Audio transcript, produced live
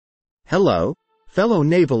Hello, fellow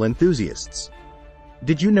naval enthusiasts.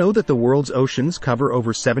 Did you know that the world's oceans cover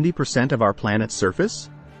over 70% of our planet's surface?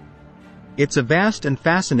 It's a vast and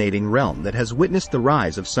fascinating realm that has witnessed the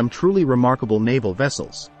rise of some truly remarkable naval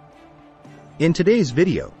vessels. In today's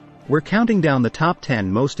video, we're counting down the top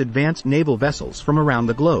 10 most advanced naval vessels from around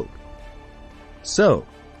the globe. So,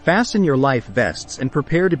 fasten your life vests and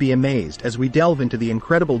prepare to be amazed as we delve into the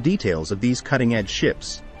incredible details of these cutting-edge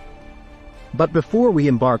ships. But before we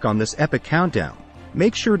embark on this epic countdown,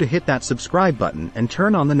 make sure to hit that subscribe button and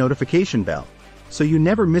turn on the notification bell, so you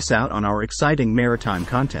never miss out on our exciting maritime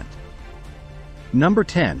content. Number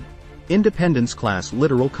 10. Independence-class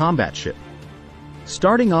littoral combat ship.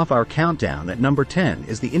 Starting off our countdown at number 10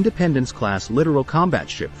 is the Independence-class littoral combat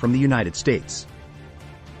ship from the United States.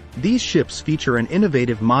 These ships feature an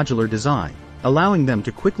innovative modular design, allowing them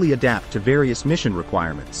to quickly adapt to various mission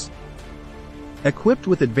requirements. Equipped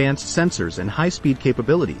with advanced sensors and high-speed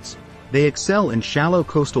capabilities, they excel in shallow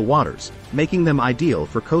coastal waters, making them ideal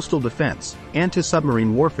for coastal defense,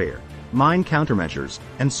 anti-submarine warfare, mine countermeasures,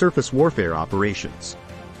 and surface warfare operations.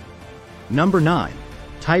 Number 9.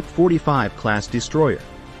 Type 45 class destroyer.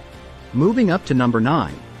 Moving up to number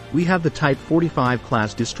 9, we have the Type 45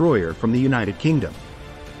 class destroyer from the United Kingdom.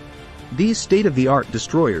 These state-of-the-art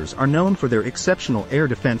destroyers are known for their exceptional air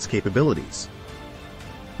defense capabilities.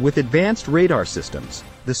 With advanced radar systems,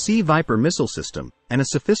 the Sea Viper missile system, and a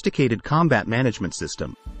sophisticated combat management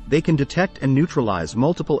system, they can detect and neutralize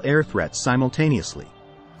multiple air threats simultaneously.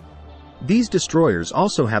 These destroyers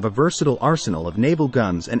also have a versatile arsenal of naval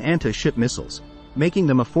guns and anti-ship missiles, making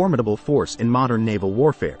them a formidable force in modern naval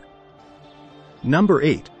warfare. Number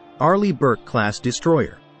 8. Arleigh Burke-class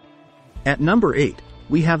destroyer. At number 8,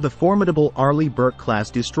 we have the formidable Arleigh Burke-class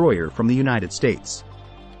destroyer from the United States.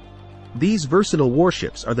 These versatile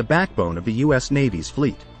warships are the backbone of the U.S. Navy's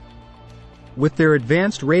fleet. With their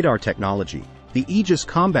advanced radar technology, the Aegis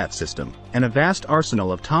combat system, and a vast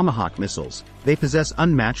arsenal of Tomahawk missiles, they possess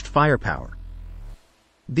unmatched firepower.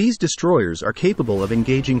 These destroyers are capable of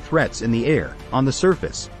engaging threats in the air, on the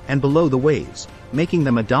surface, and below the waves, making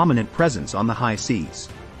them a dominant presence on the high seas.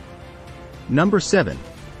 Number 7.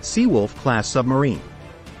 Seawolf-class submarine.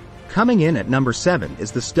 Coming in at number 7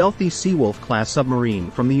 is the stealthy Seawolf-class submarine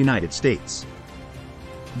from the United States.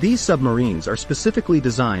 These submarines are specifically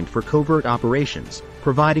designed for covert operations,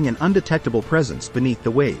 providing an undetectable presence beneath the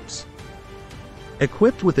waves.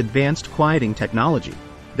 Equipped with advanced quieting technology,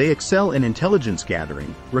 they excel in intelligence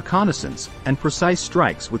gathering, reconnaissance, and precise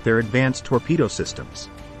strikes with their advanced torpedo systems.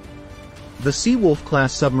 The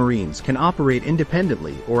Seawolf-class submarines can operate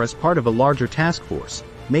independently or as part of a larger task force,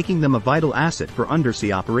 making them a vital asset for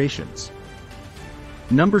undersea operations.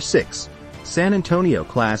 Number 6. San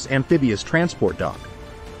Antonio-class amphibious transport dock.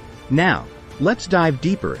 Now, let's dive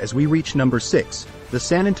deeper as we reach number 6, the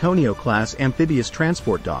San Antonio-class amphibious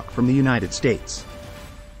transport dock from the United States.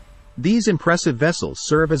 These impressive vessels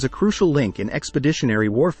serve as a crucial link in expeditionary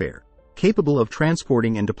warfare, capable of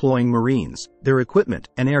transporting and deploying Marines, their equipment,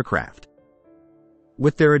 and aircraft.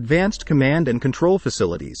 With their advanced command and control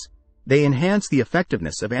facilities, they enhance the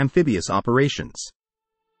effectiveness of amphibious operations.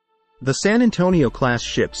 The San Antonio-class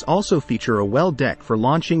ships also feature a well deck for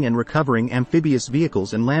launching and recovering amphibious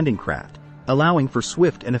vehicles and landing craft, allowing for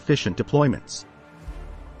swift and efficient deployments.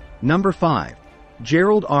 Number 5.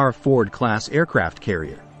 Gerald R. Ford-class aircraft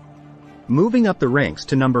carrier. Moving up the ranks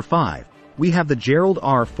to number 5, we have the Gerald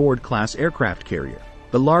R. Ford-class aircraft carrier,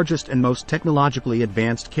 the largest and most technologically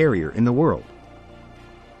advanced carrier in the world.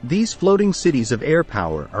 These floating cities of air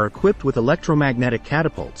power are equipped with electromagnetic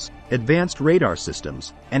catapults, advanced radar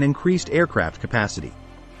systems, and increased aircraft capacity.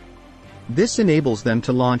 This enables them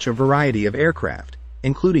to launch a variety of aircraft,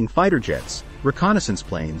 including fighter jets, reconnaissance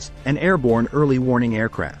planes, and airborne early warning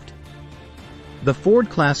aircraft. The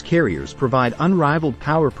Ford-class carriers provide unrivaled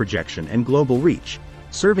power projection and global reach,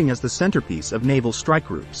 serving as the centerpiece of naval strike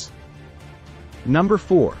groups. Number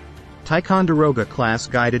 4. Ticonderoga-class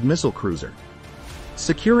guided missile cruiser.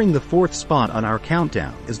 Securing the 4th spot on our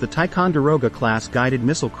countdown is the Ticonderoga-class guided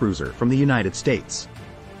missile cruiser from the United States.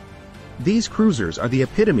 These cruisers are the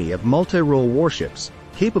epitome of multi-role warships,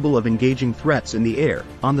 capable of engaging threats in the air,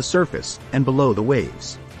 on the surface, and below the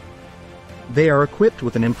waves. They are equipped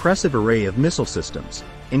with an impressive array of missile systems,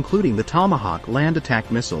 including the Tomahawk land attack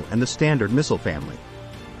missile and the Standard missile family.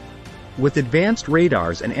 With advanced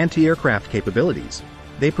radars and anti-aircraft capabilities,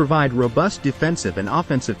 they provide robust defensive and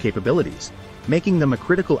offensive capabilities, making them a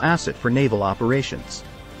critical asset for naval operations.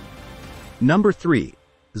 Number 3.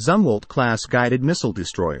 Zumwalt-class guided missile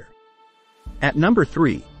destroyer. At number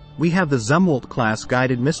 3, we have the Zumwalt-class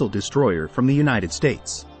guided missile destroyer from the United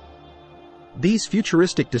States. These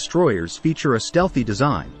futuristic destroyers feature a stealthy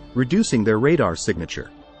design, reducing their radar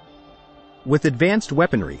signature. With advanced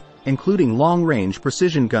weaponry, including long-range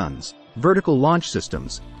precision guns, vertical launch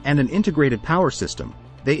systems, and an integrated power system,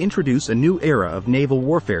 they introduce a new era of naval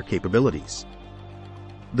warfare capabilities.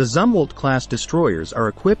 The Zumwalt-class destroyers are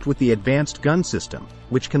equipped with the advanced gun system,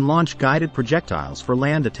 which can launch guided projectiles for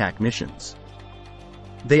land attack missions.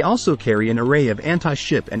 They also carry an array of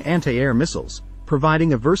anti-ship and anti-air missiles,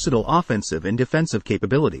 providing a versatile offensive and defensive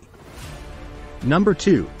capability. Number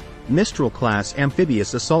 2. Mistral-class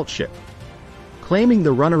amphibious assault ship. Claiming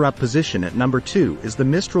the runner-up position at number 2 is the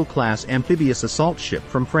Mistral-class amphibious assault ship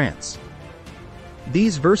from France.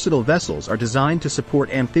 These versatile vessels are designed to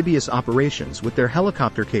support amphibious operations with their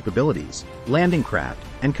helicopter capabilities, landing craft,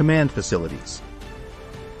 and command facilities.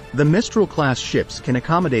 The Mistral-class ships can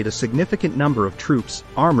accommodate a significant number of troops,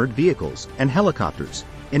 armored vehicles, and helicopters,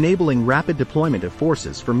 enabling rapid deployment of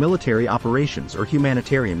forces for military operations or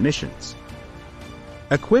humanitarian missions.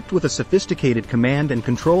 Equipped with a sophisticated command and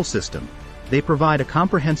control system, they provide a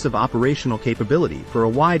comprehensive operational capability for a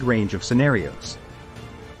wide range of scenarios.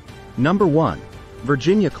 Number 1.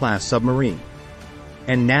 Virginia-class submarine.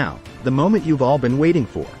 And now, the moment you've all been waiting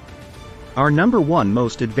for. Our number 1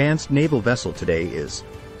 most advanced naval vessel today is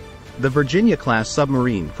the Virginia-class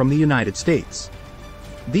submarine from the United States.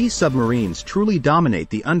 These submarines truly dominate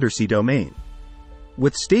the undersea domain.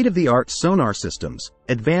 With state-of-the-art sonar systems,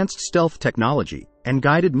 advanced stealth technology, and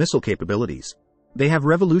guided missile capabilities, they have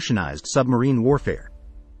revolutionized submarine warfare.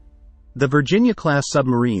 The Virginia-class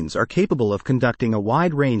submarines are capable of conducting a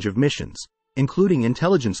wide range of missions, including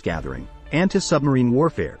intelligence gathering, anti-submarine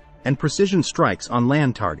warfare, and precision strikes on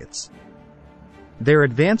land targets. Their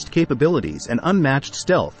advanced capabilities and unmatched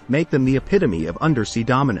stealth make them the epitome of undersea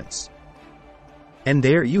dominance. And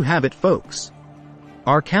there you have it, folks.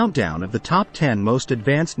 Our countdown of the top 10 most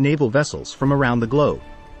advanced naval vessels from around the globe.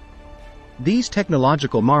 These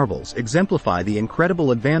technological marvels exemplify the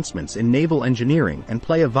incredible advancements in naval engineering and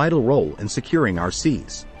play a vital role in securing our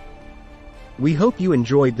seas. We hope you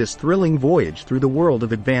enjoyed this thrilling voyage through the world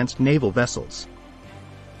of advanced naval vessels.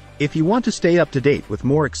 If you want to stay up to date with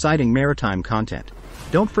more exciting maritime content,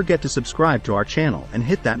 don't forget to subscribe to our channel and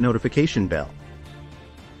hit that notification bell.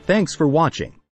 Thanks for watching.